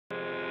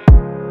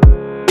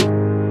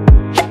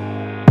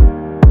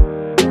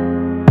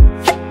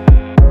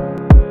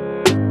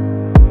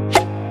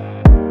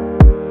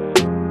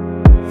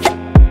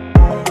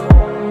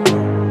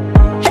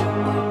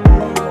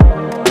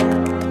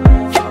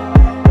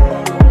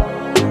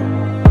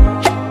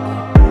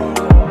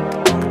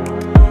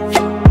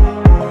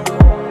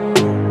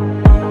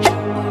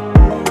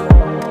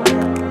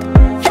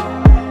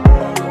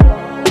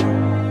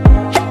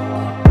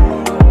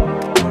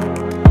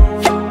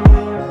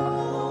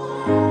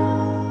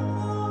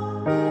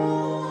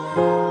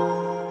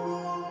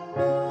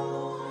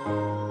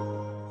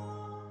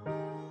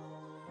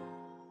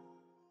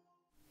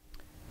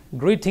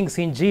Greetings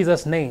in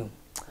Jesus' name.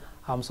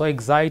 I'm so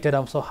excited.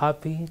 I'm so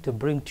happy to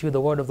bring to you the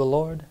word of the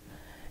Lord.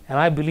 And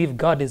I believe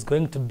God is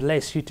going to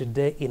bless you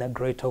today in a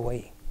greater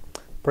way.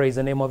 Praise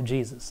the name of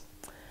Jesus.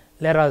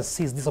 Let us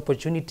seize this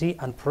opportunity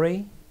and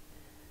pray.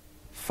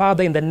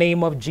 Father, in the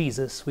name of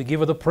Jesus, we give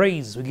you the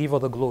praise. We give you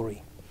the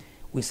glory.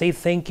 We say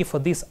thank you for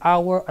this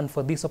hour and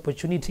for this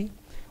opportunity.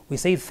 We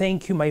say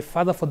thank you, my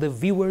Father, for the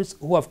viewers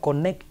who have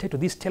connected to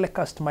this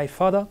telecast, my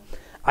Father.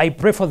 I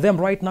pray for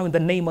them right now in the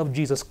name of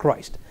Jesus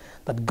Christ,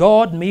 that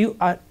God, may you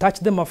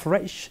touch them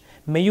afresh.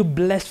 May you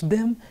bless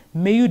them.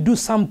 May you do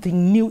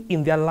something new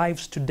in their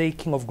lives today,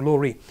 King of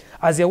Glory.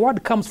 As your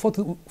word comes forth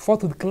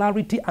with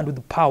clarity and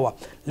with power,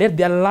 let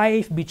their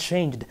life be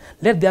changed.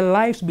 Let their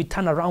lives be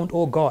turned around,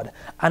 oh God.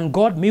 And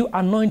God, may you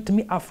anoint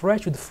me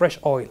afresh with fresh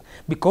oil,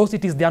 because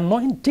it is the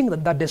anointing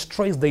that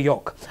destroys the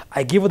yoke.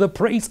 I give you the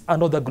praise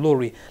and all the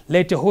glory.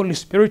 Let your Holy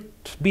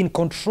Spirit be in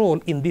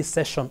control in this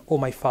session, oh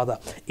my Father.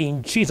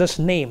 In Jesus'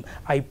 name,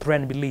 I pray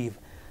and believe.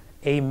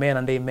 Amen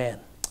and amen.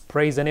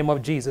 Praise the name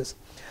of Jesus.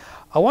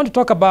 I want to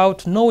talk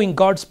about knowing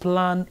God's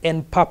plan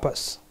and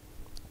purpose.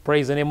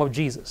 Praise the name of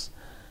Jesus.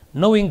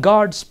 Knowing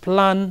God's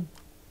plan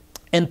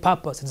and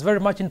purpose. It's very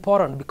much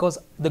important, because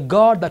the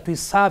God that we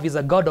serve is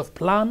a God of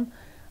plan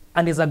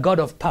and is a God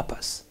of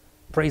purpose.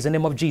 Praise the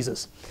name of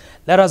Jesus.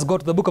 Let us go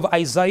to the book of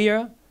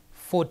Isaiah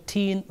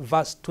 14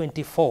 verse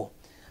 24.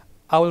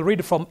 I will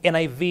read from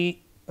NIV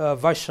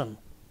version.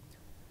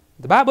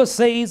 The Bible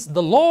says,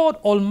 "The Lord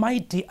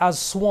Almighty has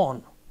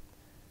sworn,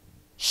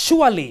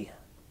 surely,"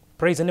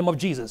 praise the name of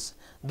Jesus,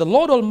 "the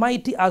Lord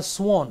Almighty has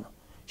sworn,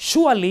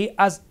 surely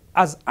as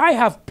I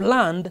have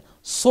planned,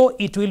 so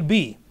it will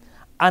be.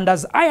 And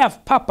as I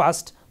have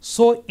purposed,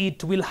 so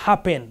it will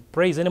happen."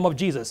 Praise the name of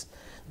Jesus.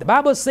 The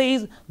Bible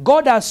says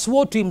God has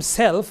sworn to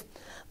himself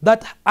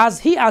that as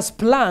he has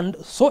planned,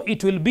 so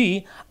it will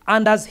be.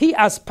 And as he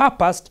has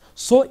purposed,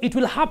 so it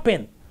will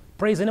happen.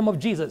 Praise the name of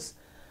Jesus.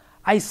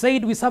 I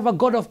said we serve a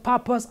God of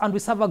purpose and we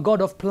serve a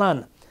God of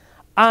plan.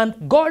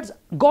 And God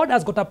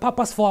has got a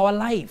purpose for our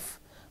life.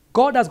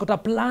 God has got a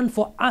plan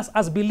for us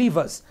as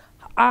believers,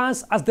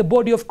 us as the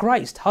body of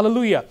Christ.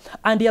 Hallelujah.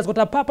 And he has got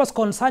a purpose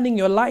concerning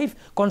your life,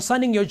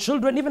 concerning your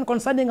children, even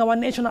concerning our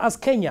nation as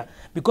Kenya.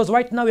 Because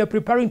right now we are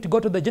preparing to go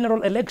to the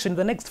general election in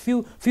the next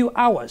few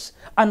hours.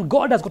 And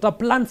God has got a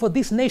plan for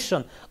this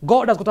nation.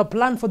 God has got a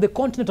plan for the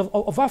continent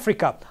of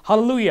Africa.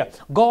 Hallelujah.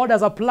 God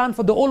has a plan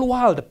for the whole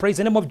world. Praise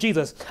the name of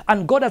Jesus.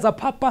 And God has a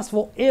purpose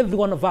for every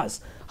one of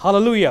us.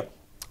 Hallelujah.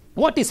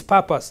 What is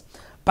purpose?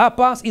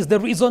 Purpose is the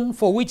reason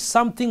for which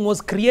something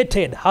was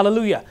created.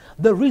 Hallelujah.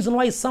 The reason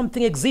why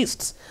something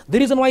exists. The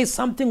reason why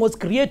something was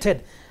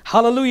created.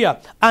 Hallelujah.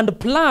 And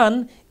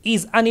plan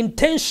is an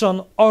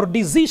intention or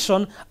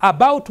decision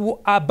about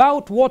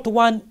what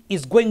one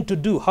is going to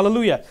do.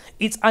 Hallelujah.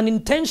 It's an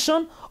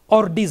intention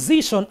or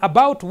decision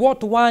about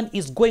what one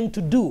is going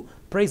to do.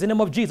 Praise the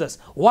name of Jesus.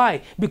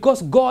 Why?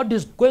 Because God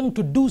is going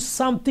to do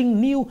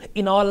something new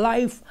in our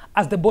life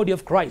as the body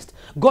of Christ.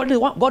 God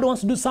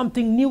wants to do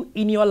something new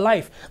in your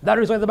life. That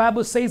is why the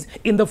Bible says,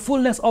 in the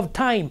fullness of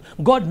time,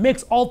 God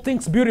makes all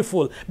things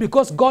beautiful,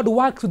 because God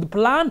works with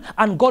plan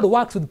and God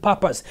works with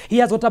purpose. He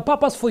has got a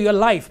purpose for your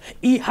life.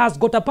 He has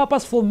got a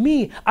purpose for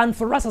me and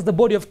for us as the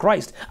body of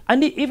Christ.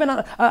 And even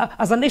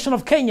as a nation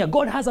of Kenya,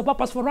 God has a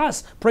purpose for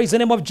us. Praise the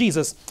name of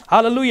Jesus.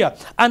 Hallelujah.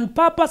 And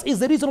purpose is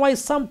the reason why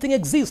something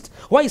exists,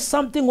 why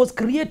something was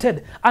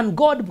created. And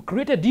God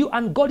created you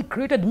and God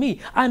created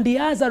me. And he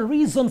has a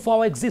reason for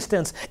our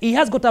existence. He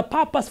has got a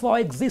purpose for our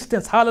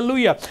existence.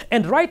 Hallelujah.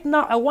 And right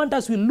now, I want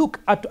us to look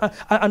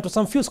into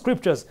some few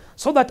scriptures,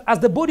 so that as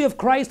the body of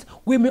Christ,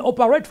 we may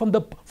operate from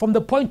the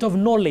point of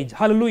knowledge.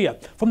 Hallelujah.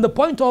 From the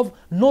point of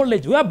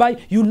knowledge, whereby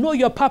you know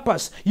your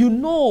purpose. You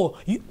know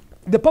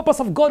the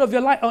purpose of God of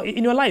your life,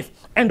 in your life,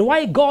 and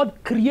why God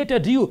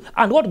created you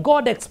and what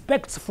God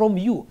expects from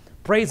you.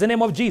 Praise the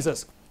name of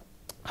Jesus.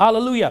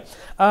 Hallelujah.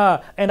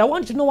 And I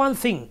want you to know one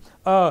thing.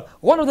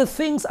 One of the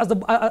things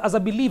as a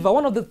believer,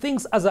 one of the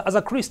things as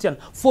a Christian,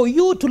 for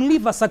you to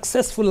live a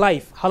successful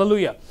life,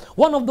 hallelujah,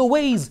 one of the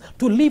ways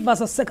to live a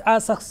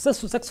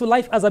successful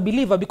life as a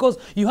believer, because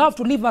you have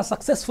to live a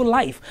successful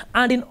life.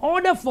 And in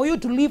order for you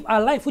to live a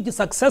life which is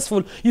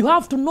successful, you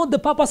have to know the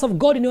purpose of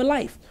God in your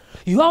life.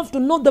 You have to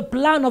know the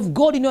plan of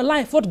God in your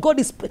life, what God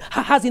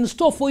has in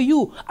store for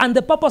you, and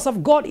the purpose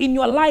of God in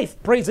your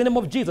life. Praise the name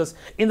of Jesus.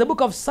 In the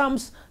book of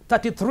Psalms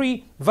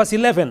 33 verse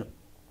 11.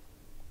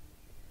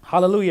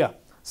 Hallelujah.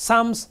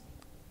 Psalms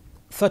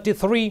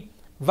 33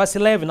 verse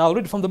 11. I'll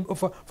read from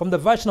the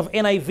version of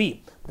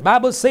NIV. The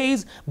Bible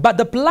says, "But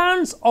the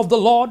plans of the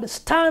Lord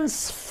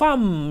stands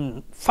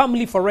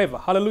firmly forever."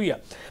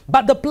 Hallelujah.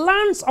 "But the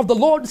plans of the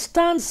Lord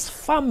stands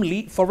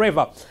firmly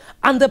forever,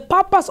 and the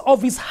purpose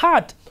of his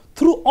heart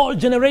through all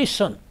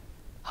generation."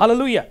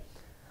 Hallelujah.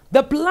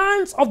 The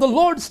plans of the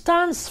Lord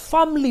stands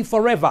firmly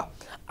forever,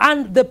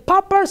 and the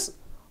purpose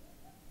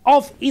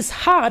of his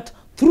heart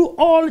through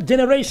all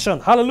generation.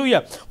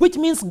 Hallelujah. Which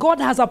means God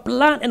has a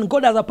plan and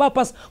God has a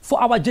purpose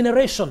for our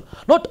generation.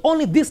 Not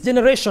only this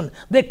generation,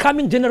 the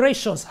coming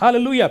generations.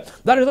 Hallelujah.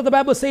 That is what the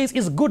Bible says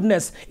is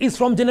goodness is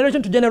from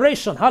generation to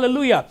generation.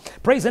 Hallelujah.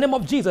 Praise the name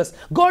of Jesus.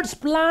 God's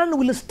plan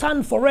will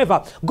stand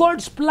forever.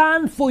 God's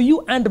plan for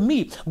you and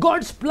me,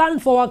 God's plan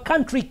for our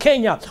country,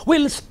 Kenya,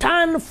 will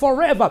stand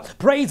forever.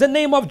 Praise the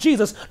name of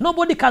Jesus.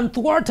 Nobody can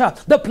thwart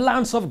the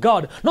plans of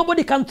God.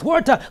 Nobody can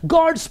thwart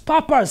God's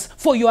purpose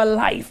for your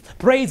life.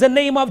 Praise the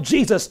name of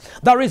Jesus.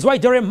 That is why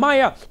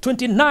Jeremiah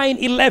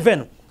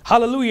 29:11.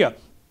 Hallelujah.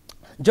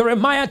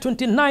 Jeremiah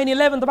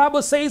 29:11, the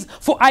Bible says,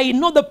 for I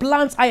know the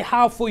plans I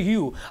have for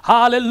you.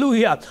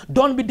 Hallelujah.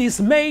 Don't be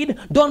dismayed.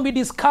 Don't be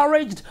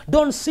discouraged.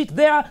 Don't sit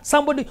there.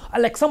 Somebody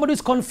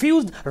is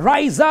confused.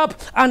 Rise up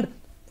and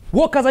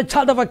walk as a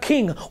child of a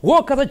king.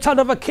 Walk as a child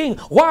of a king.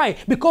 Why?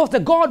 Because the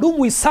God whom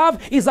we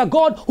serve is a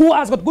God who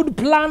has got good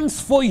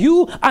plans for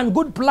you and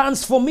good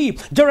plans for me.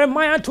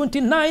 Jeremiah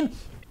 29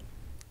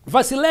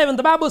 verse 11,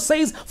 the Bible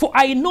says, for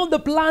I know the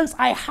plans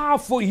I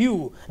have for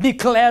you,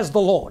 declares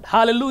the Lord.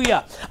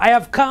 Hallelujah. I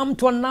have come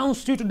to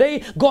announce to you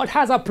today, God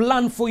has a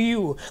plan for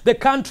you. The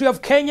country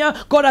of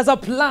Kenya, God has a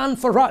plan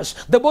for us.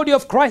 The body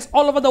of Christ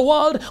all over the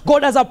world,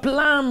 God has a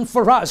plan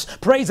for us.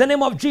 Praise the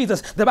name of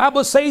Jesus. The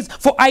Bible says,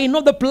 for I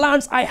know the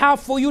plans I have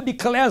for you,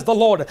 declares the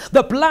Lord.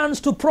 The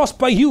plans to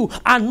prosper you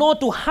and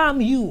not to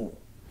harm you.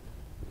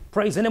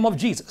 Praise the name of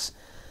Jesus.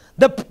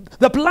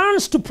 The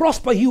plans to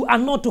prosper you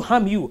and not to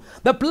harm you.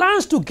 The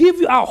plans to give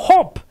you a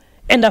hope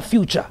and a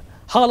future.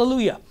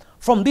 Hallelujah.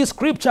 From this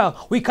scripture,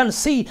 we can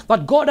see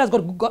that God has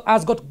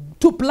got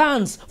two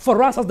plans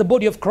for us as the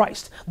body of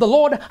Christ. The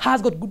Lord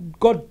has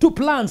got two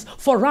plans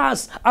for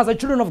us as the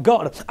children of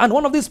God. And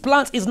one of these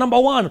plans is number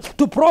one,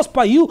 to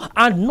prosper you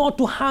and not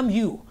to harm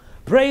you.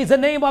 Praise the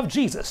name of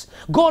Jesus.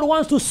 God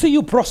wants to see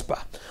you prosper.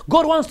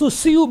 God wants to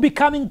see you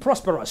becoming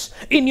prosperous.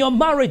 In your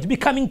marriage,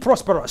 becoming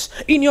prosperous.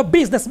 In your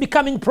business,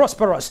 becoming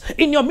prosperous.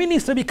 In your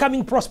ministry,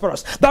 becoming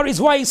prosperous. That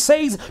is why He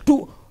says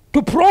to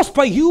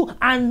prosper you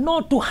and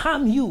not to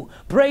harm you.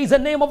 Praise the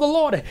name of the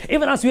Lord.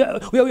 Even as we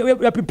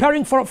are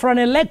preparing for an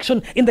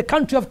election in the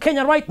country of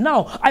Kenya right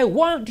now, I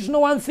want you to know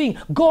one thing.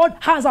 God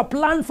has a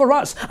plan for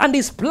us, and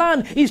His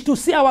plan is to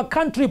see our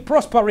country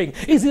prospering.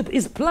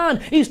 His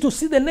plan is to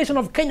see the nation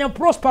of Kenya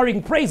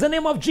prospering. Praise the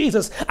name of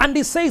Jesus. And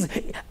He says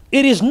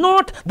it is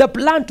not the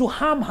plan to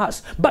harm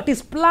us, but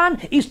His plan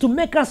is to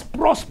make us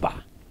prosper.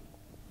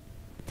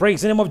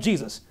 Praise the name of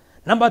Jesus.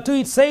 Number two,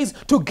 it says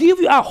to give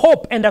you a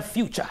hope and a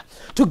future.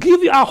 To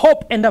give you a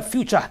hope and a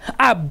future,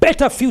 a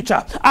better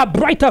future, a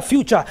brighter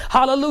future.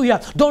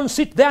 Hallelujah. Don't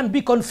sit there and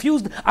be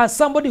confused as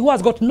somebody who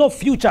has got no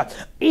future.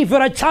 If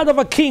you're a child of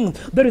a king,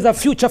 there is a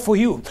future for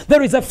you.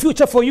 There is a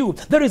future for you.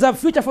 There is a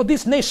future for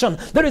this nation.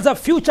 There is a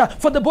future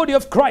for the body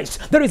of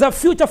Christ. There is a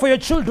future for your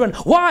children.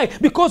 Why?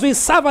 Because we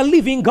serve a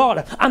living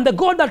God. And the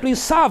God that we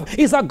serve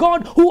is a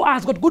God who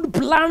has got good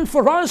plan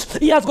for us.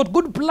 He has got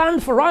good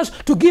plan for us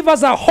to give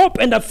us a hope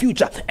and a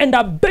future. And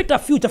a better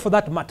future for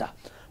that matter.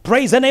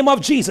 Praise the name of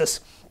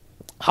Jesus.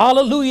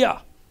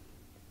 Hallelujah.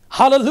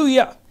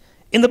 Hallelujah.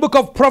 In the book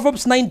of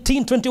Proverbs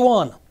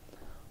 19:21.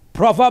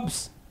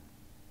 Proverbs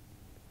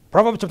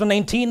chapter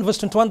 19 verse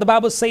 21, the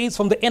Bible says,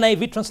 from the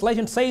NIV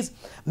translation says,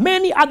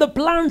 many are the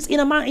plans in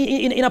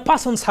a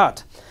person's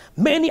heart.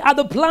 Many are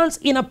the plans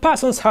in a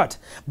person's heart,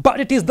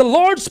 but it is the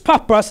Lord's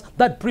purpose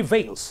that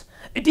prevails.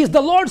 It is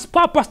the Lord's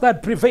purpose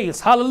that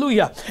prevails.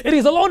 Hallelujah. It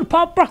is the Lord's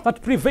purpose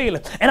that prevails.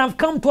 And I've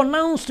come to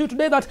announce to you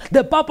today that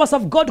the purpose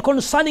of God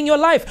concerning your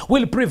life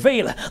will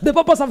prevail. The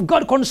purpose of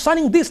God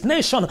concerning this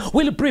nation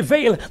will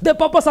prevail. The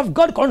purpose of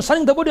God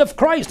concerning the body of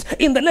Christ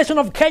in the nation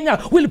of Kenya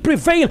will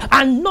prevail.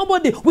 And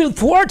nobody will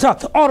thwart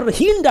or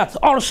hinder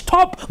or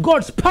stop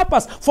God's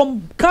purpose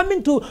from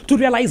coming to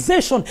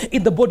realization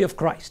in the body of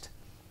Christ.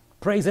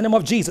 Praise the name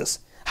of Jesus.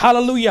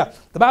 Hallelujah.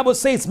 The Bible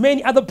says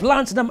many other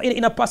plans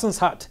in a person's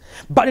heart,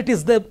 but it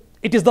is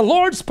the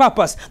Lord's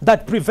purpose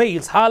that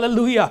prevails.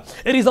 Hallelujah.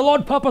 It is the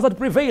Lord's purpose that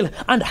prevails.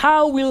 And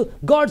how will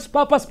God's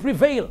purpose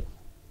prevail?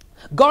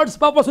 God's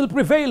purpose will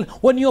prevail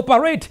when you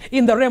operate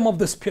in the realm of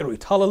the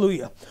Spirit.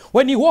 Hallelujah.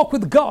 When you walk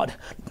with God.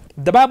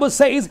 The Bible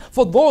says,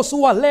 for those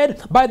who are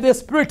led by the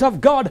Spirit of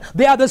God,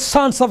 they are the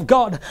sons of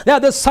God. They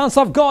are the sons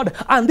of God.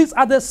 And these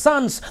are the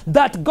sons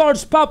that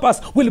God's purpose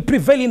will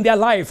prevail in their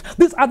life.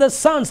 These are the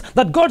sons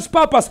that God's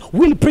purpose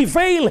will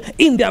prevail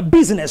in their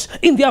business,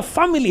 in their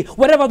family,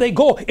 wherever they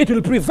go. It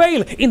will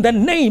prevail in the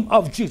name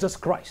of Jesus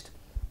Christ.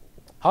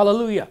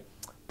 Hallelujah.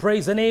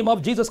 Praise the name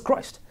of Jesus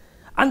Christ.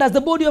 And as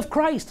the body of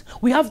Christ,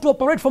 we have to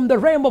operate from the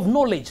realm of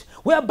knowledge,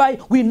 whereby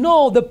we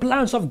know the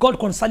plans of God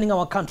concerning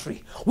our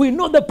country. We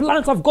know the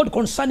plans of God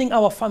concerning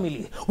our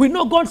family. We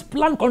know God's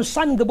plan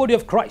concerning the body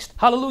of Christ.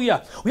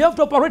 Hallelujah. We have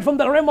to operate from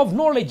the realm of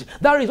knowledge.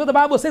 That is what the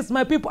Bible says,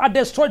 my people are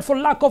destroyed for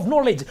lack of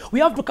knowledge. We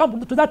have to come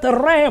to that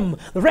realm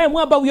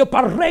whereby we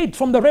operate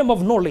from the realm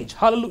of knowledge.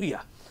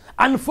 Hallelujah.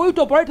 And for you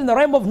to operate in the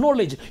realm of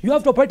knowledge, you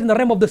have to operate in the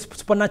realm of the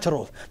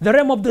supernatural, the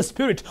realm of the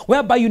spirit,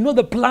 whereby you know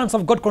the plans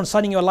of God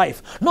concerning your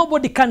life.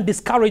 Nobody can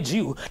discourage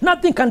you.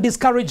 Nothing can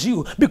discourage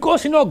you,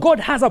 because you know God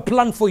has a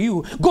plan for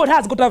you. God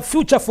has got a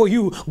future for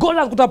you. God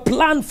has got a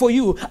plan for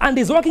you, and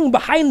is working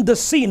behind the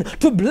scene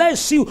to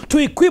bless you, to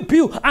equip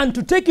you, and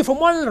to take you from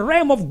one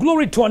realm of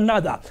glory to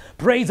another.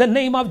 Praise the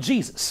name of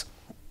Jesus.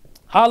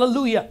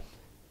 Hallelujah.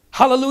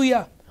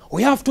 Hallelujah.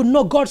 We have to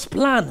know God's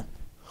plan.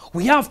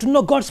 We have to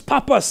know God's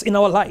purpose in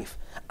our life.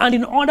 And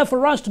in order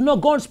for us to know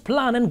God's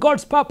plan and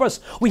God's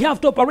purpose, we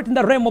have to operate in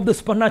the realm of the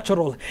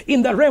supernatural,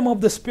 in the realm of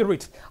the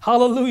spirit.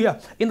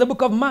 Hallelujah. In the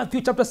book of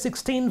Matthew chapter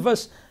 16,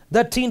 verse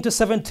 13 to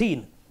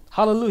 17.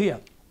 Hallelujah.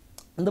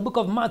 In the book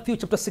of Matthew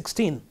chapter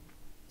 16,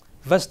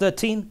 verse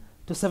 13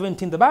 to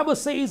 17. The Bible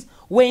says,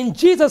 when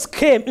Jesus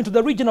came into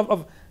the region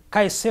of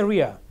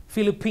Caesarea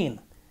Philippine,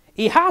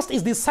 he asked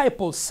his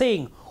disciples,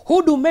 saying,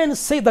 Who do men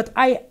say that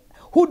I,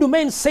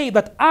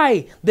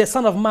 the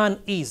Son of Man,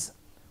 is?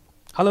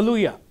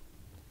 Hallelujah.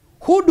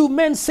 Who do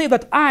men say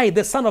that I,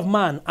 the Son of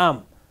Man,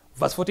 am?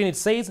 Verse 14 it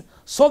says,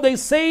 So they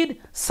said,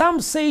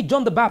 some say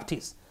John the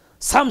Baptist,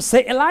 some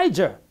say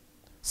Elijah,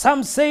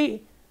 some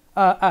say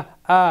and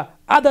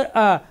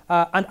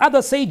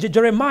others say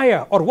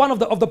Jeremiah, or one of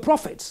the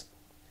prophets.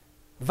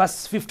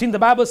 Verse 15 the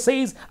Bible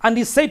says, and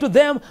he said to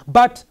them,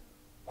 But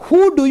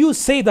who do you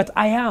say that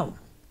I am?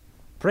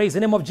 Praise the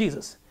name of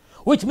Jesus.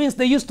 Which means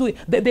they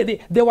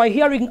were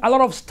hearing a lot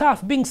of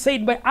stuff being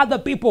said by other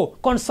people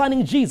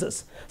concerning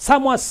Jesus.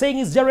 Some were saying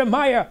it's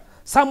Jeremiah.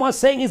 Some were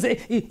saying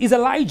is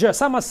Elijah.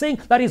 Some are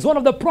saying that he's one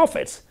of the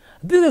prophets.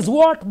 This is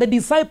what the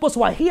disciples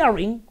were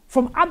hearing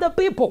from other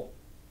people.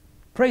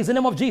 Praise the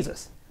name of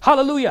Jesus.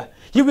 Hallelujah.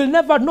 You will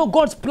never know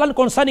God's plan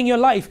concerning your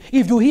life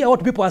if you hear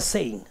what people are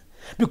saying.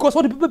 Because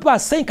what people are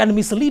saying can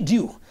mislead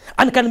you,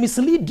 and can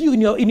mislead you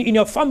in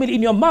your family,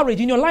 in your marriage,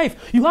 in your life.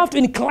 You have to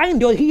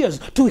incline your ears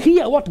to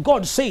hear what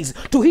God says,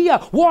 to hear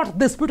what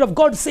the Spirit of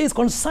God says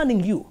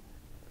concerning you.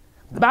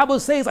 The Bible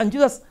says, and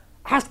Jesus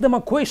asked them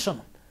a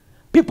question.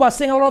 People are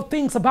saying a lot of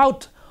things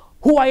about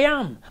who I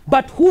am,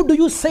 but who do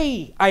you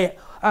say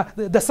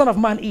the Son of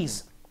Man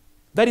is?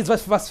 That is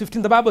verse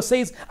 15. The Bible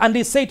says, and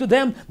they say to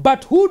them,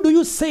 But who do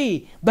you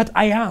say that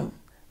I am?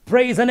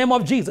 Praise the name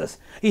of Jesus.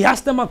 He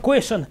asked them a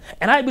question,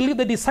 and I believe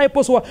the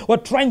disciples were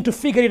trying to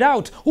figure it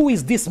out. Who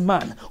is this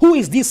man? Who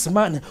is this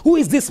man? Who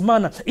is this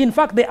man? In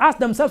fact, they asked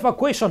themselves a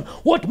question.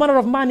 What manner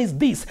of man is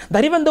this,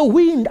 that even the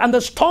wind and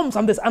the storms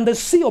and the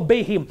sea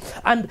obey him?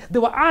 And they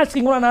were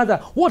asking one another,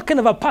 what kind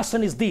of a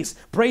person is this?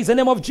 Praise the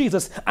name of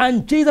Jesus.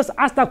 And Jesus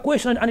asked a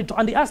question,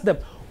 and he asked them,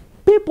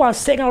 people are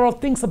saying a lot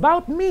of things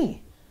about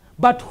me,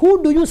 but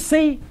who do you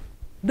say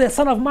the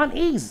Son of Man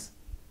is?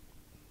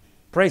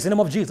 Praise the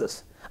name of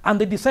Jesus. And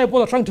the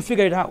disciples are trying to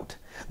figure it out.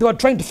 They were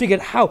trying to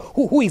figure out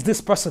who is this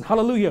person.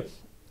 Hallelujah.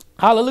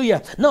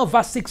 Hallelujah. Now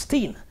verse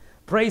 16.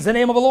 Praise the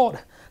name of the Lord.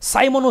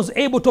 Simon was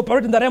able to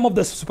operate in the realm of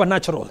the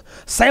supernatural.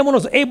 Simon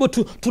was able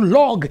to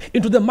log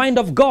into the mind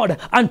of God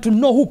and to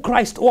know who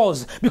Christ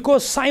was,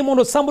 because Simon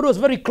was somebody who was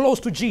very close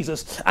to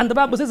Jesus. And the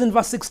Bible says in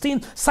verse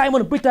 16,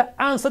 Simon Peter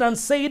answered and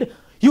said,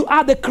 You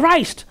are the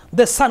Christ,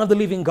 the Son of the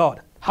living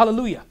God.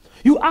 Hallelujah.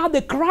 You are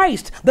the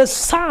Christ, the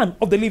Son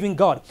of the living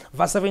God.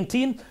 Verse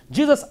 17,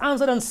 Jesus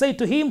answered and said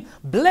to him,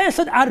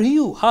 Blessed are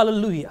you,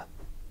 hallelujah.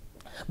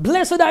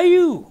 Blessed are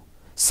you,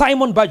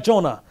 Simon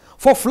Bar-Jonah,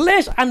 for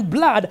flesh and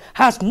blood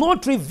has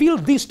not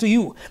revealed this to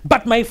you,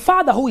 but my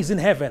Father who is in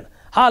heaven.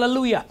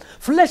 Hallelujah.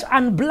 Flesh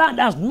and blood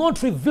has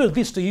not revealed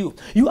this to you.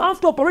 You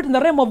have to operate in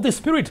the realm of the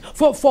Spirit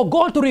for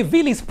God to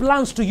reveal His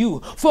plans to you,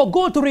 for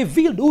God to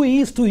reveal who He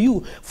is to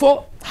you.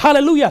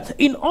 Hallelujah.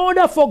 In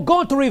order for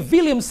God to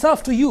reveal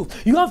Himself to you,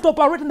 you have to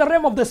operate in the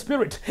realm of the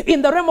Spirit,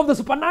 in the realm of the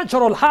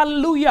supernatural.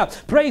 Hallelujah.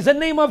 Praise the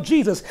name of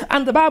Jesus.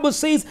 And the Bible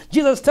says,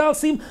 Jesus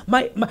tells him,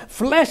 my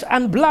flesh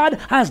and blood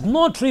has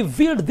not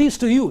revealed this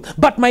to you,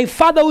 but my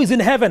Father who is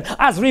in heaven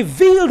has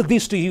revealed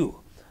this to you.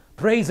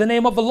 Praise the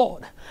name of the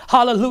Lord.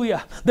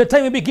 Hallelujah. The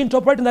time you begin to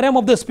operate in the realm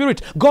of the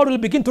Spirit, God will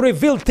begin to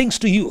reveal things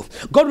to you.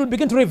 God will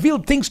begin to reveal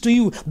things to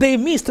you, the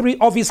mystery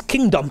of His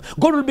kingdom.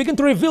 God will begin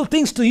to reveal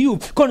things to you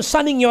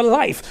concerning your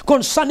life,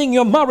 concerning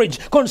your marriage,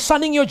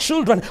 concerning your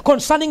children,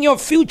 concerning your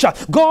future.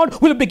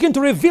 God will begin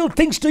to reveal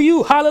things to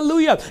you.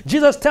 Hallelujah.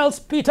 Jesus tells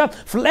Peter,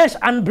 flesh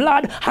and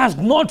blood has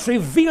not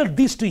revealed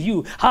this to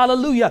you.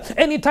 Hallelujah.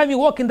 Anytime you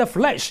walk in the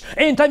flesh,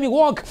 anytime you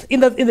walk in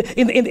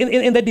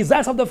the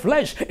desires of the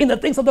flesh, in the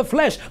things of the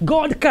flesh,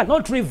 God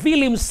cannot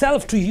reveal Himself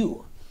to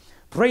you.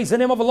 Praise the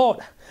name of the Lord.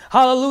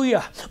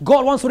 Hallelujah.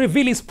 God wants to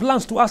reveal His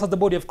plans to us as the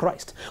body of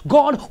Christ.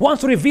 God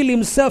wants to reveal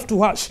Himself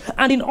to us.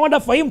 And in order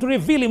for Him to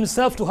reveal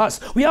Himself to us,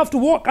 we have to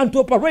walk and to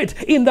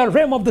operate in the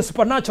realm of the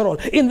supernatural,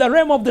 in the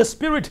realm of the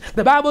Spirit.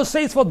 The Bible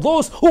says, for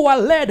those who are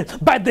led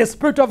by the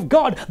Spirit of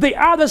God, they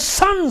are the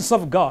sons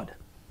of God.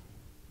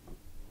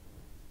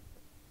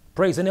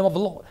 Praise the name of the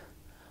Lord.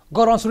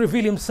 God wants to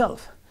reveal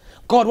Himself.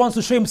 God wants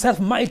to show himself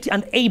mighty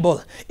and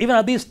able. Even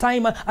at this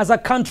time, as a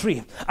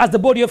country, as the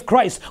body of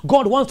Christ,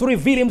 God wants to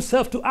reveal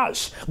himself to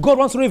us. God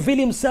wants to reveal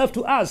himself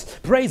to us.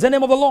 Praise the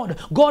name of the Lord.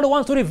 God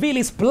wants to reveal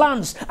his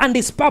plans and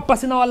his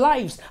purpose in our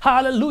lives.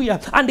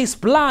 Hallelujah. And his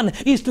plan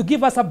is to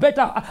give us a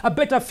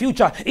better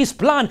future. His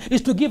plan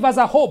is to give us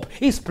a hope.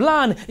 His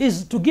plan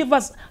is to give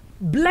us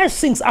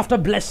blessings after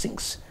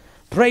blessings.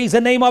 Praise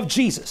the name of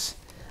Jesus.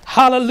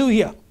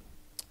 Hallelujah.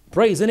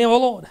 Praise the name of the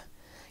Lord.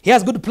 He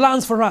has good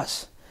plans for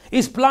us.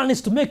 His plan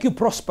is to make you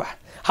prosper.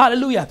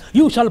 Hallelujah.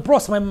 You shall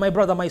prosper, my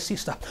brother, my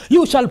sister.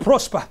 You shall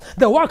prosper.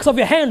 The works of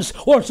your hands,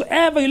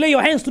 whatsoever you lay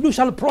your hands to do,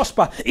 shall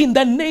prosper in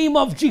the name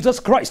of Jesus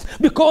Christ.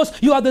 Because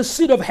you are the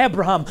seed of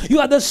Abraham. You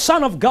are the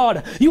son of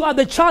God. You are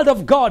the child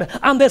of God.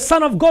 And the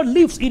Son of God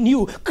lives in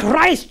you.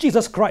 Christ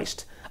Jesus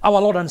Christ, our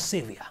Lord and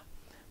Savior.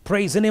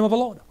 Praise the name of the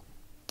Lord.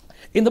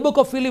 In the book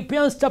of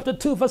Philippians chapter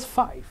 2 verse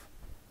 5.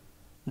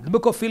 The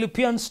book of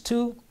Philippians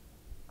 2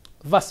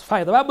 verse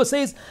 5. The Bible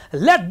says,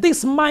 let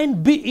this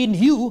mind be in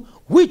you,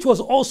 which was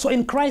also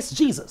in Christ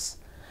Jesus.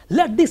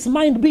 Let this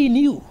mind be in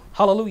you.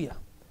 Hallelujah.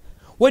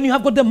 When you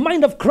have got the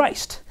mind of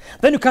Christ,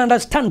 then you can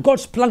understand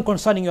God's plan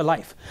concerning your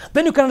life.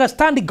 Then you can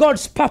understand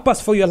God's purpose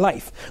for your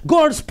life.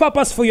 God's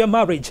purpose for your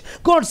marriage.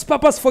 God's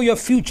purpose for your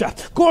future.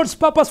 God's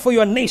purpose for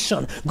your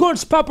nation.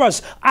 God's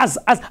purpose as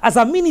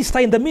a minister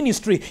in the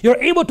ministry.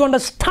 You're able to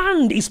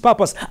understand his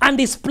purpose and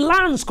his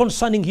plans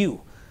concerning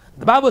you.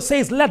 The Bible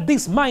says, let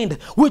this mind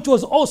which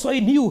was also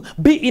in you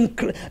be in,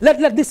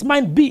 let this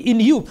mind be in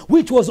you,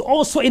 which was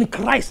also in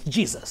Christ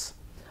Jesus.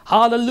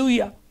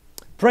 Hallelujah.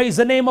 Praise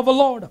the name of the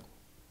Lord.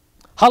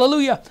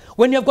 Hallelujah.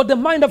 When you have got the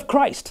mind of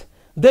Christ,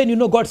 then you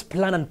know God's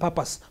plan and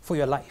purpose for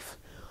your life.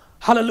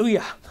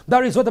 Hallelujah.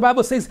 That is what the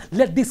Bible says,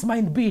 let this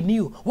mind be in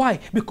you. Why?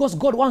 Because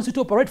God wants you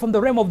to operate from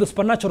the realm of the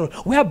supernatural,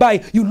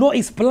 whereby you know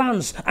his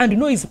plans and you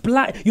know his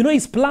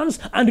plans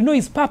and you know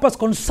his purpose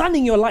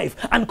concerning your life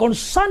and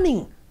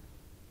concerning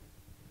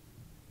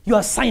your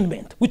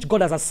assignment, which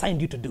God has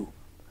assigned you to do.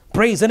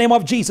 Praise the name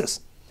of Jesus.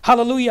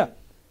 Hallelujah.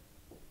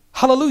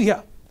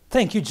 Hallelujah.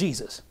 Thank you,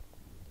 Jesus.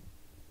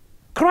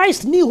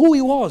 Christ knew who he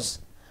was,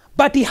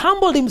 but he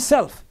humbled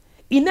himself.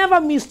 He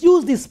never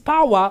misused his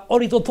power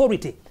or his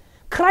authority.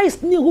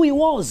 Christ knew who he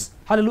was.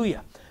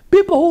 Hallelujah.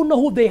 People who know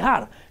who they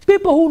are,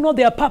 people who know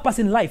their purpose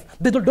in life,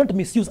 they don't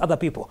misuse other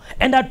people.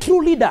 And a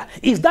true leader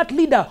is that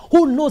leader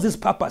who knows his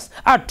purpose.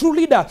 A true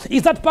leader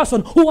is that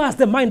person who has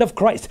the mind of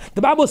Christ.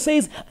 The Bible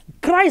says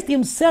Christ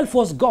himself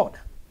was God,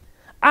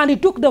 and he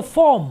took the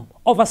form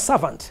of a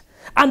servant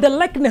and the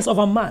likeness of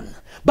a man,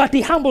 but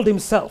he humbled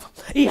himself.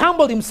 He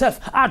humbled himself.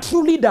 A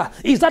true leader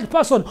is that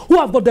person who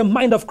has got the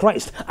mind of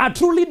Christ. A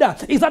true leader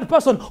is that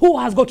person who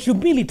has got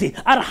humility,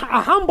 a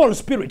humble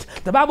spirit.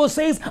 The Bible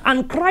says,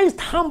 and Christ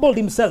humbled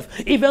himself,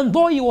 even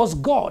though he was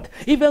God.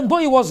 Even though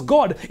he was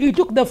God, he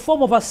took the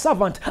form of a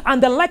servant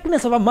and the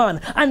likeness of a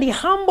man, and he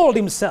humbled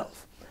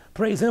himself.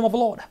 Praise the name of the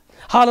Lord.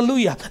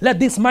 Hallelujah. Let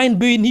this mind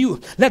be in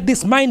you. Let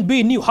this mind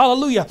be in you.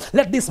 Hallelujah.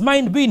 Let this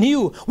mind be in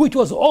you, which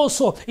was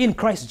also in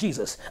Christ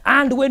Jesus.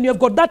 And when you have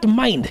got that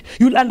mind,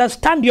 you'll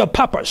understand your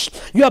purpose.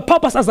 Your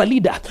purpose as a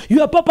leader.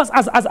 Your purpose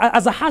as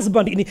a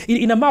husband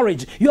in a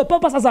marriage. Your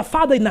purpose as a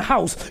father in a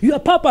house. Your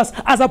purpose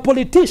as a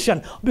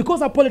politician.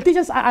 Because our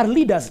politicians are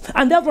leaders,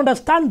 and they have to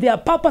understand their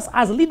purpose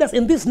as leaders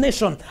in this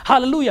nation.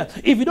 Hallelujah.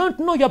 If you don't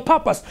know your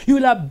purpose, you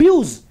will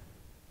abuse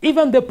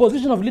even the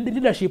position of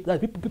leadership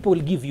that people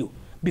will give you,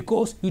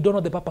 because you don't know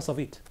the purpose of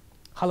it.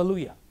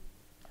 Hallelujah.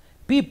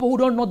 People who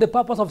don't know the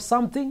purpose of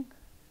something,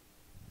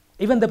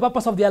 even the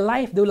purpose of their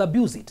life, they will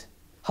abuse it.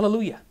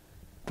 Hallelujah.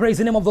 Praise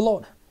the name of the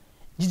Lord.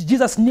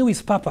 Jesus knew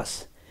his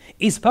purpose.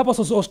 His purpose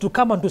was to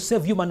come and to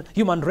save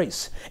human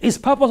race. His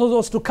purpose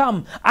was to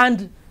come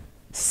and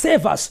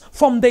save us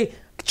from the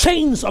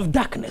chains of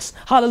darkness.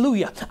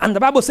 Hallelujah. And the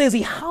Bible says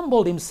he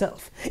humbled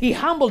himself. He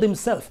humbled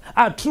himself.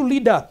 A true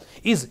leader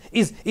is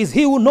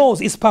he who knows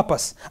his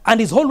purpose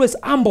and is always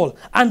humble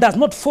and does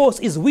not force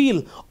his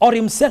will or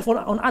himself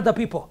on other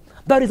people.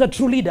 That is a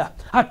true leader.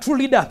 A true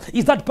leader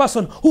is that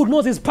person who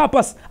knows his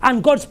purpose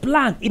and God's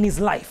plan in his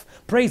life.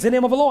 Praise the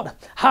name of the Lord.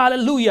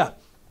 Hallelujah.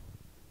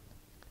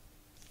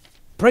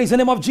 Praise the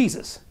name of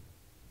Jesus.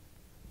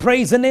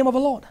 Praise the name of the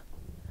Lord.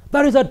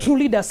 That is a true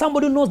leader.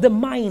 Somebody who knows the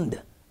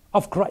mind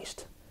of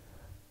Christ.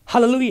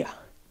 Hallelujah.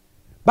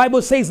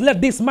 Bible says, let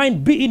this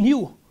mind be in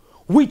you,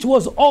 which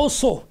was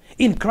also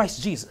in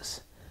Christ Jesus.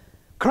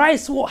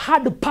 Christ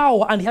had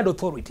power and he had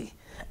authority.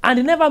 And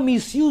he never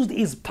misused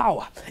his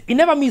power. He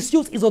never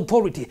misused his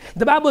authority.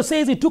 The Bible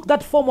says he took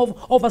that form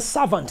of a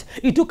servant.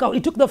 He took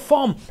the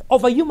form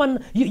of a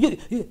human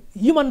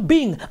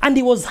being, and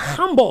he was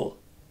humble.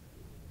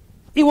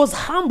 He was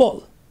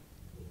humble.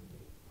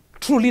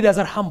 True leaders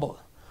are humble.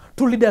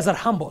 True leaders are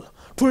humble.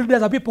 True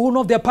leaders are people who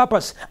know their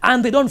purpose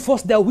and they don't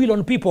force their will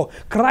on people.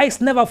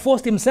 Christ never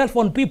forced himself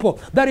on people.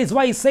 That is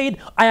why he said,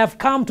 I have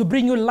come to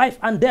bring you life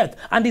and death.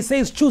 And he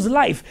says, choose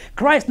life.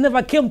 Christ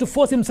never came to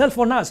force himself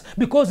on us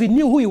because he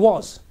knew who he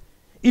was.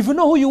 If you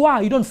know who you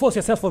are, you don't force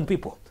yourself on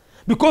people.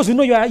 Because you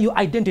know your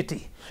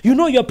identity. You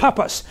know your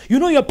purpose. You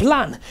know your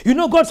plan. You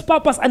know God's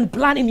purpose and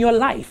plan in your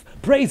life.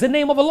 Praise the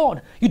name of the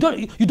Lord. You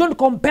don't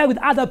compare with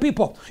other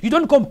people. You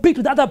don't compete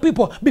with other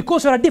people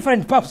because you're a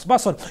different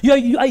person. You're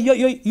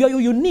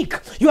unique.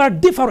 You are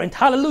different.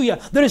 Hallelujah.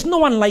 There is no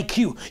one like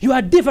you. You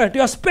are different.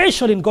 You are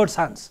special in God's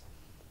hands.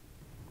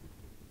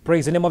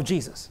 Praise the name of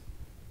Jesus.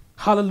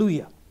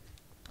 Hallelujah.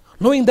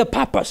 Knowing the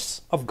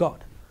purpose of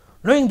God.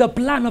 Knowing the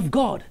plan of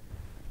God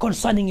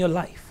concerning your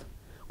life.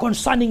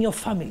 Concerning your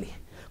family.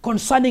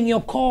 Concerning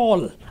your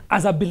call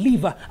as a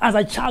believer, as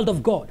a child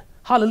of God.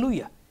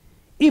 Hallelujah.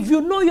 If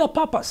you know your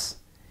purpose,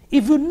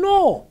 if you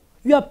know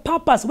your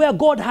purpose where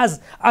God has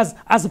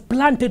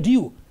planted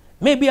you,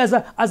 maybe as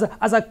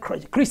a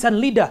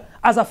Christian leader,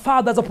 as a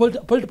father, as a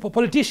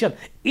politician,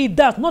 it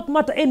does not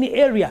matter any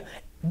area.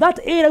 That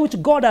area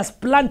which God has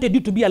planted you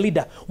to be a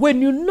leader,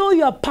 when you know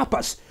your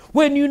purpose,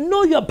 you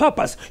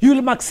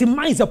will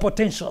maximize your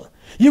potential.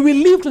 You will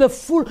live to the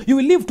full, you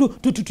will live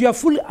to your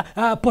full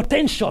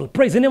potential.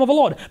 Praise the name of the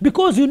Lord.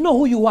 Because you know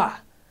who you are.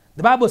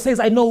 The Bible says,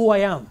 I know who I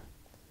am.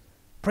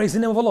 Praise the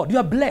name of the Lord. You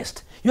are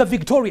blessed. You are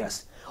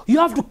victorious. You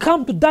have to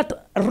come to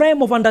that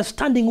realm of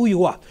understanding who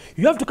you are.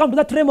 You have to come to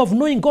that realm of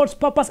knowing God's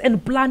purpose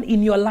and plan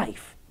in your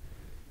life.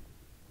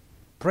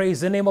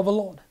 Praise the name of the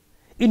Lord.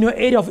 In your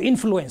area of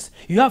influence,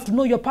 you have to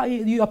know your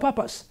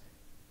purpose.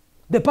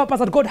 The purpose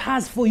that God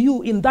has for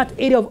you in that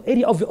area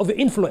of your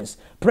influence.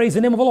 Praise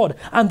the name of the Lord.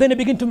 And then you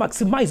begin to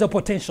maximize your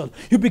potential.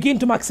 You begin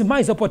to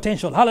maximize your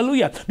potential.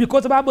 Hallelujah.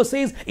 Because the Bible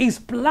says His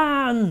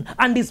plan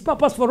and His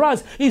purpose for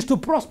us is to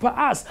prosper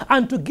us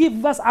and to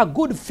give us a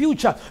good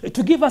future,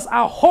 to give us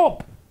a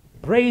hope.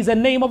 Praise the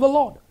name of the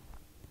Lord.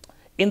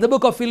 In the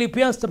book of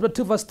Philippians chapter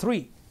 2 verse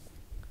 3.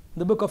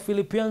 The book of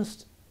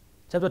Philippians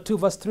chapter 2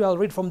 verse 3, I'll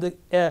read from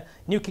the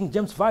New King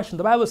James Version.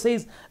 The Bible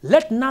says,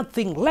 let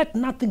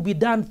nothing be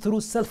done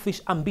through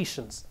selfish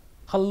ambitions.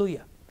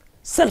 Hallelujah.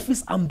 Selfish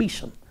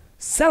ambition.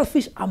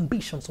 Selfish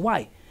ambitions.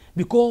 Why?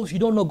 Because you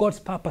don't know God's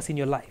purpose in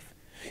your life.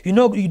 You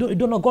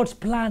don't know God's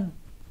plan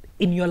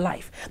in your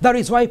life. That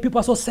is why people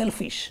are so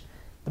selfish.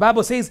 The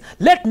Bible says,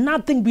 let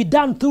nothing be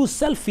done through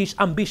selfish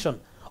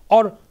ambition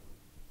or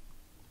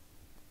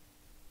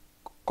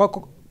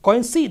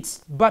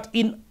conceits, but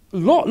in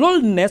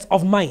lowliness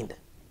of mind.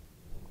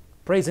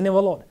 Praise the name of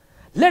the Lord.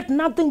 Let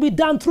nothing be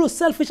done through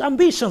selfish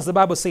ambitions, the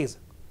Bible says,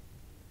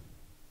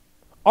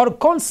 or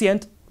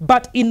conscient,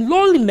 but in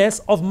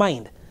lowliness of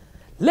mind.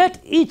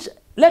 Let each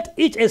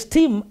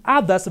esteem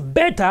others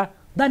better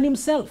than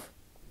himself.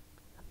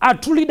 A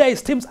true leader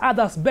esteems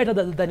others better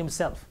than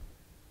himself.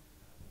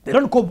 They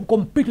don't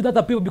compete with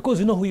other people because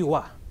you know who you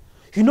are.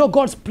 You know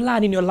God's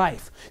plan in your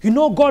life. You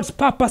know God's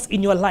purpose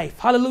in your life.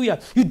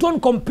 Hallelujah. You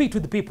don't compete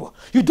with people.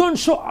 You don't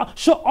show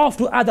off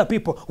to other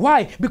people.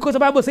 Why? Because the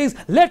Bible says,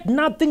 let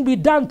nothing be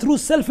done through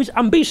selfish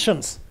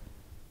ambitions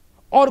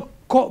or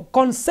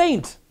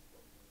consent,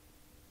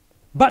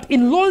 but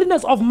in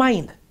lowliness of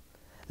mind.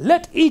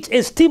 Let each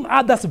esteem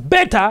others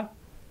better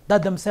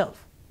than themselves.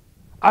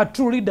 A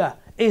true leader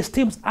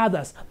esteems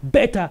others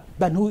better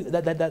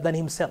than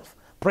himself.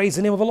 Praise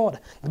the name of the Lord.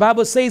 The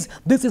Bible says,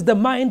 this is the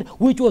mind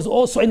which was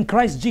also in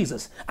Christ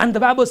Jesus. And the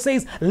Bible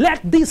says, let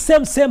this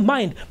same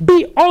mind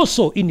be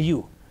also in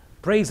you.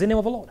 Praise the name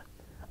of the Lord.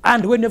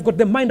 And when you've got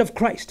the mind of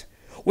Christ,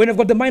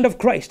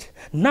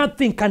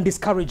 nothing can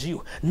discourage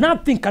you.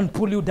 Nothing can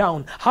pull you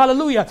down.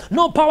 Hallelujah.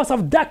 No powers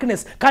of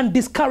darkness can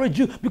discourage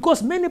you,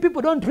 because many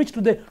people don't reach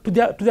to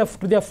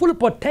their full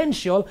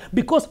potential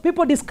because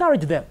people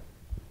discourage them.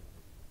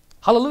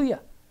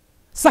 Hallelujah.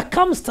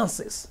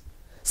 Circumstances,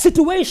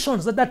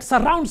 situations that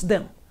surrounds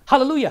them.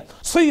 Hallelujah.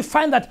 So you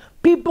find that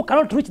people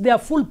cannot reach their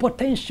full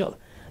potential,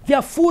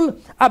 their full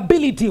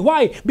ability.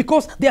 Why?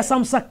 Because there are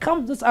some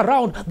circumstances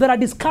around that are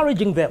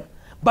discouraging them.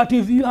 But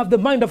if you have the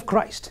mind of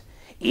Christ,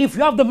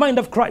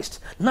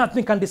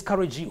 nothing can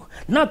discourage you.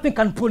 Nothing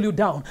can pull you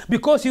down,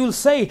 because you will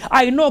say,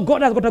 I know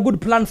God has got a good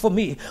plan for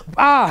me.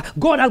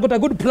 God has got a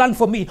good plan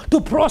for me,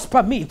 to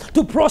prosper me,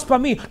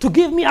 to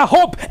give me a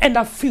hope and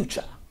a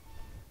future.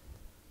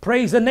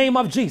 Praise the name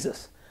of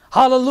Jesus.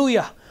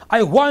 Hallelujah.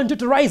 I want you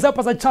to rise up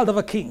as a child of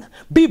a king.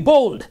 Be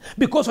bold,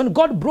 because when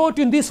God brought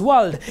you in this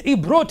world, He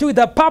brought you with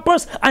a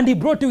purpose and He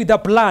brought you with a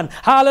plan.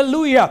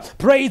 Hallelujah.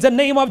 Praise the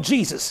name of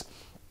Jesus.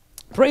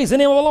 Praise the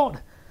name of the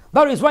Lord.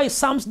 That is why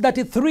Psalms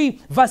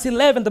 33 verse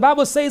 11, the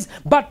Bible says,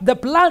 but the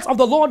plans of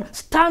the Lord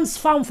stands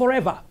firm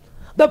forever.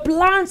 The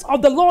plans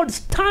of the Lord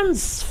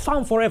stands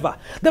firm forever.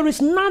 There is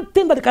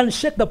nothing that can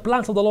shake the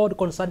plans of the Lord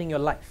concerning your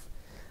life.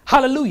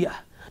 Hallelujah.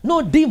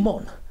 No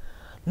demon,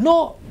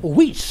 no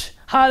witch.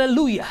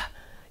 Hallelujah.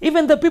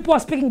 Even the people who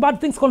are speaking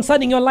bad things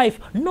concerning your life,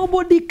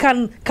 nobody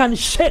can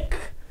shake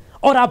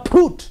or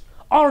uproot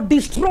or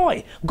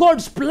destroy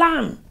God's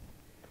plan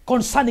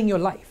concerning your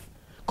life,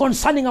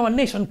 concerning our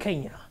nation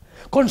Kenya,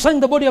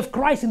 concerning the body of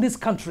Christ in this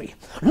country.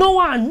 No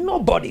one,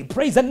 nobody.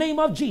 Praise the name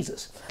of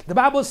Jesus. The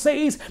Bible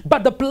says,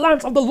 but the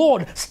plans of the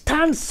Lord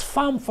stands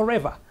firm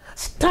forever.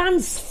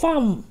 Stands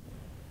firm.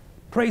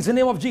 Praise the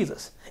name of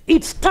Jesus.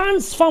 It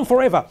stands firm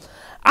forever.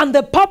 And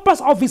the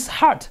purpose of His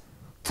heart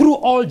through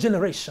all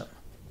generation.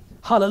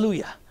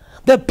 Hallelujah.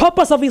 the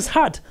purpose of his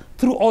heart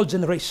through all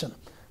generation.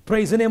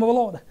 Praise the name of the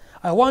Lord.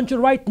 I want you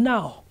right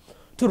now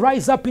to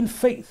rise up in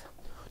faith,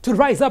 to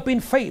rise up in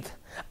faith,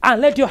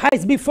 and let your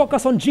eyes be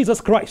focused on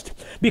Jesus Christ,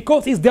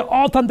 because he's the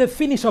author and the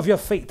finish of your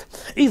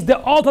faith. He's the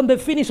author and the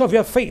finish of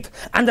your faith.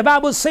 And the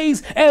Bible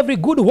says every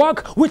good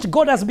work which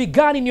God has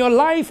begun in your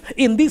life,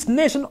 in this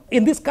nation,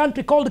 in this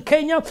country called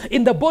Kenya,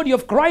 in the body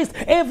of Christ,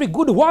 every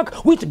good work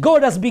which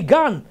God has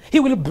begun, he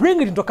will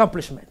bring it into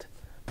accomplishment.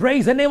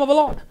 Praise the name of the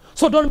Lord.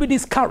 So don't be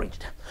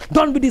discouraged.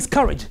 Don't be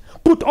discouraged.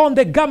 Put on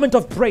the garment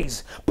of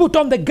praise. Put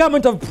on the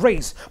garment of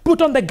praise.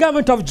 Put on the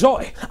garment of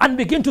joy and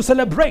begin to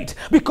celebrate,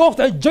 because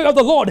the joy of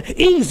the Lord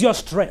is your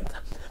strength.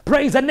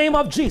 Praise the name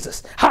of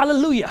Jesus.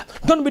 Hallelujah.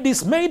 Don't be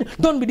dismayed.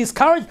 Don't be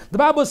discouraged. The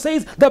Bible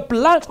says the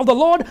plans of the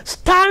Lord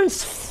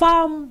stands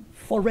firm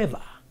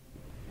forever.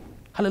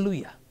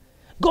 Hallelujah.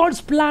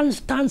 God's plan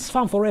stands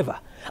firm forever.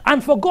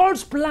 And for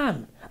God's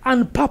plan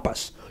and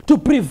purpose to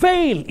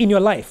prevail in your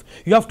life,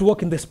 you have to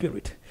walk in the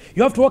Spirit.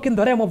 You have to walk in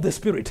the realm of the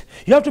Spirit.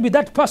 You have to be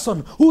that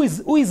person who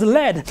is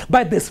led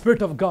by the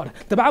Spirit of God.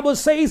 The Bible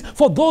says,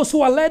 for those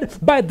who are led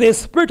by the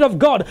Spirit of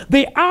God,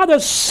 they are the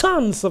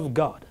sons of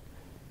God.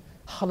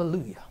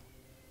 Hallelujah.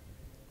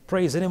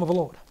 Praise the name of the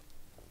Lord.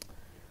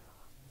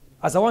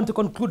 As I want to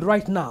conclude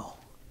right now,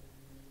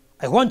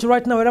 I want you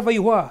right now, wherever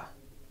you are,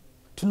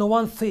 to know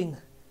one thing.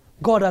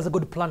 God has a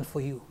good plan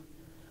for you.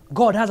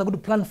 God has a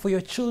good plan for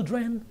your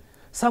children.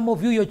 Some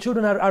of you, your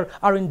children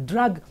are in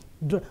drug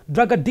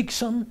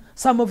addiction.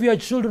 Some of your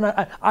children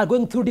are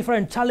going through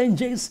different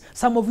challenges.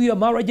 Some of your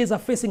marriages are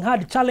facing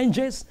hard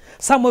challenges.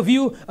 Some of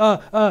you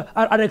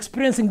are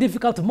experiencing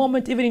difficult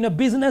moments even in a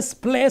business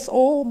place.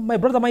 Oh, my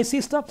brother, my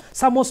sister.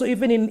 Some also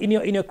even in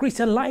your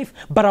Christian life.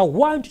 But I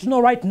want you to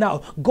know right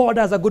now, God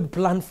has a good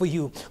plan for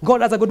you. God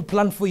has a good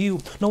plan for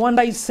you. No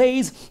wonder he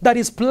says that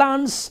his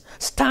plans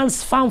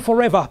stands firm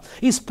forever.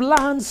 His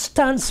plans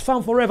stands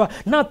firm forever.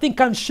 Nothing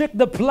can shake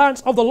the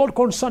plans of the Lord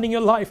concerning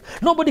your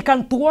life. Nobody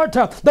can thwart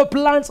the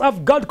plans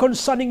of God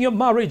concerning your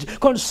marriage,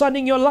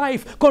 concerning your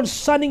life,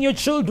 concerning your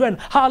children.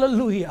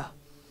 Hallelujah.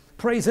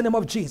 Praise the name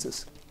of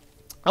Jesus.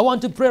 I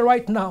want to pray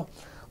right now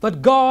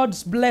that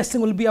God's blessing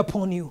will be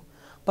upon you,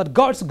 that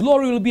God's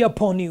glory will be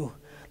upon you,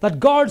 that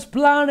God's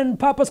plan and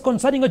purpose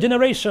concerning your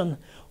generation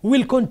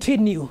will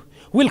continue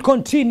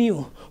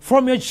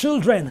from your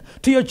children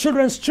to your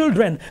children's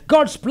children.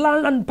 God's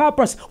plan and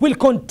purpose will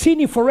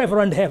continue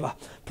forever and ever.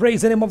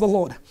 Praise the name of the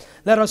Lord.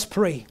 Let us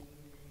pray.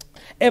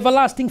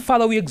 Everlasting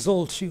Father, we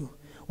exalt you.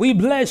 We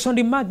bless and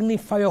we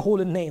magnify your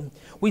holy name.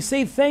 We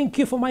say thank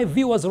you for my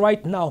viewers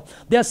right now.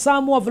 There are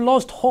some who have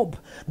lost hope.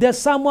 There are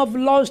some who have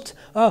lost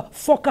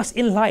focus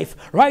in life.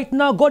 Right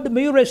now, God,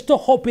 may you restore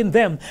hope in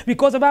them.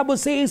 Because the Bible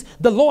says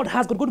the Lord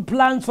has got good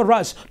plans for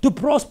us, to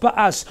prosper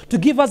us, to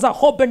give us a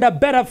hope and a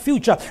better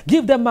future.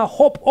 Give them a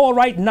hope all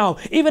right now.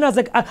 Even as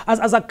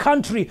a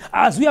country,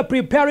 as we are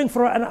preparing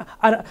for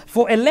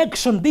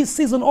election this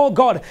season, oh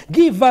God,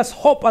 give us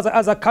hope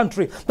as a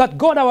country. That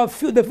God,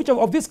 the future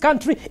of this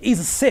country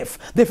is safe.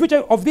 The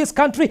future of this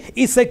country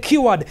is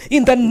secured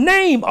in the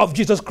name of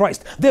Jesus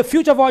Christ. The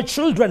future of our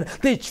children,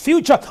 the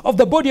future of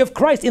the body of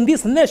Christ in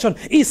this nation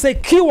is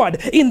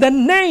secured in the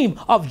name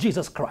of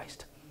Jesus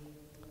Christ.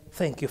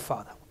 Thank you,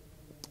 Father.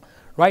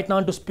 Right now,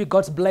 to speak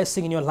God's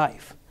blessing in your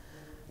life.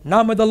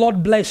 Now may the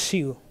Lord bless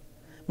you.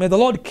 May the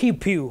Lord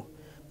keep you.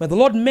 May the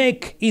Lord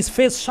make his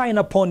face shine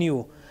upon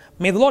you.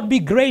 May the Lord be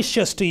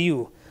gracious to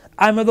you.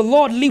 And may the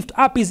Lord lift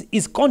up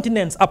his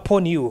countenance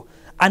upon you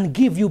and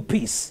give you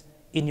peace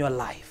in your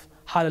life.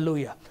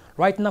 Hallelujah.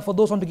 Right now, for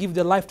those who want to give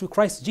their life to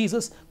Christ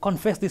Jesus,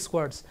 confess these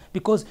words,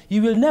 because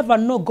you will never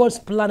know God's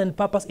plan and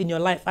purpose in your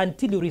life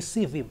until you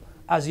receive him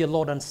as your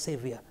Lord and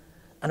Savior.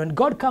 And when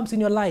God comes in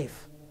your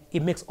life,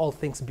 he makes all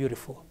things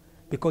beautiful,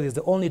 because he's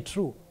the only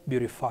true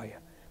beautifier.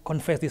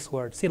 Confess these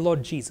words. Say,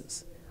 Lord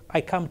Jesus,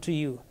 I come to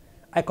you.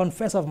 I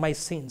confess of my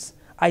sins.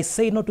 I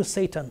say no to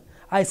Satan.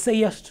 I say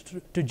yes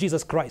to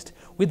Jesus Christ.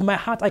 With my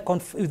heart, I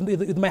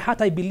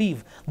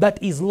believe that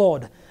he is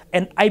Lord.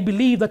 And I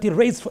believe that he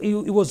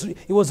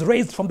was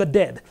raised from the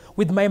dead.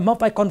 With my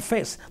mouth I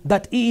confess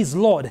that he is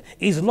Lord.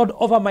 He is Lord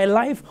over my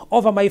life,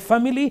 over my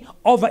family,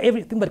 over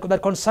everything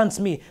that concerns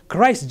me.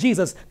 Christ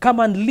Jesus, come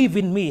and live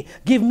in me.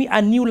 Give me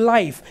a new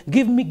life.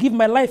 Give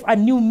my life a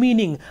new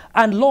meaning.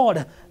 And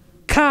Lord,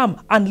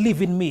 come and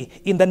live in me.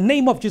 In the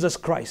name of Jesus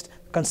Christ.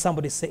 Can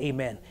somebody say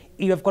amen?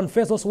 If you have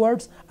confessed those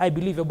words, I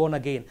believe you're born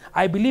again.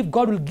 I believe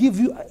God will give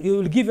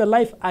your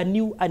life a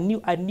new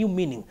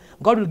meaning.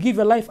 God will give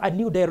your life a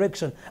new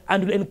direction,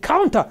 and you'll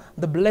encounter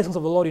the blessings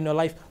of the Lord in your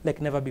life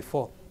like never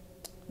before.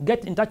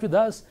 Get in touch with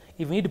us.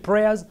 If you need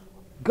prayers,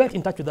 get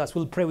in touch with us.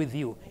 We'll pray with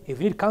you. If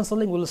you need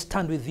counseling, we'll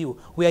stand with you.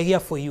 We are here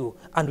for you,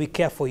 and we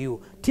care for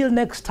you. Till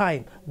next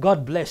time,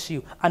 God bless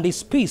you, and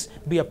his peace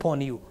be upon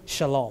you.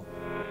 Shalom.